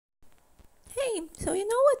game, so you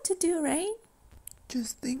know what to do, right?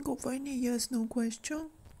 Just think of any yes/no question.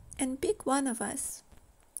 And pick one of us.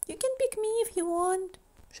 You can pick me if you want.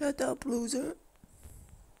 Shut up, loser.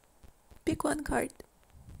 Pick one card.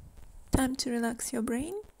 Time to relax your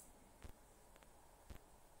brain.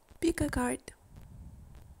 Pick a card.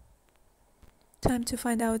 Time to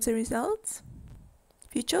find out the results.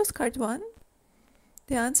 If you chose card 1,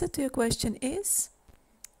 the answer to your question is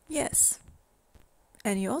yes.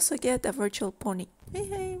 And you also get a virtual pony. Hey,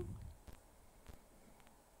 hey.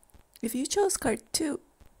 If you chose card 2,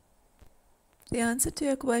 the answer to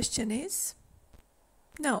your question is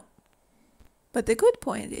no. But the good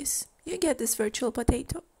point is you get this virtual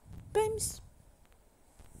potato. Bims.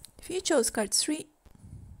 If you chose card 3,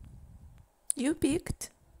 you picked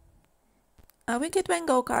a Wicked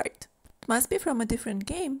Wango card. It must be from a different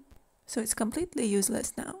game, so it's completely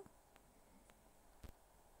useless now.